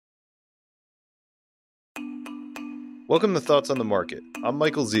Welcome to Thoughts on the Market. I'm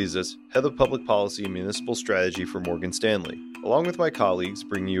Michael Zezas, Head of Public Policy and Municipal Strategy for Morgan Stanley. Along with my colleagues,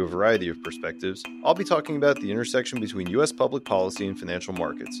 bringing you a variety of perspectives, I'll be talking about the intersection between U.S. public policy and financial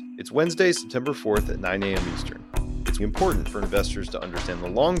markets. It's Wednesday, September 4th at 9 a.m. Eastern. It's important for investors to understand the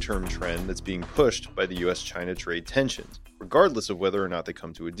long-term trend that's being pushed by the U.S.-China trade tensions, regardless of whether or not they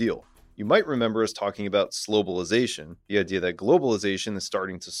come to a deal. You might remember us talking about slowbalization, the idea that globalization is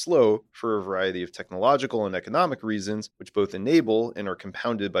starting to slow for a variety of technological and economic reasons, which both enable and are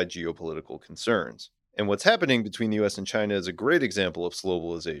compounded by geopolitical concerns. And what's happening between the US and China is a great example of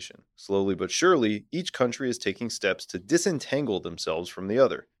slowbalization. Slowly but surely, each country is taking steps to disentangle themselves from the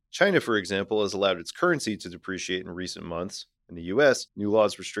other. China, for example, has allowed its currency to depreciate in recent months. In the U.S., new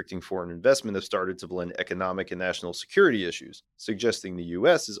laws restricting foreign investment have started to blend economic and national security issues, suggesting the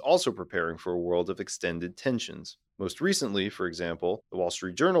U.S. is also preparing for a world of extended tensions. Most recently, for example, the Wall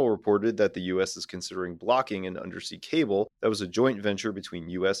Street Journal reported that the U.S. is considering blocking an undersea cable that was a joint venture between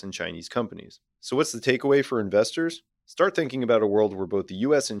U.S. and Chinese companies. So what's the takeaway for investors? Start thinking about a world where both the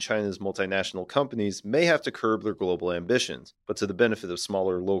U.S. and China's multinational companies may have to curb their global ambitions, but to the benefit of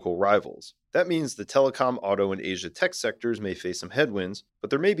smaller local rivals. That means the telecom, auto, and Asia tech sectors may face some headwinds, but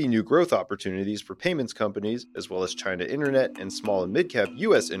there may be new growth opportunities for payments companies, as well as China Internet and small and mid-cap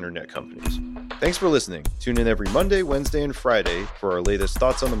U.S. Internet companies. Thanks for listening. Tune in every Monday, Wednesday, and Friday for our latest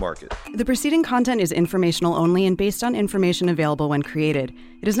Thoughts on the Market. The preceding content is informational only and based on information available when created.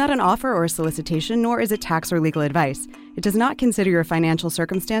 It is not an offer or a solicitation, nor is it tax or legal advice. It does not consider your financial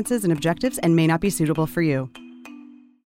circumstances and objectives and may not be suitable for you.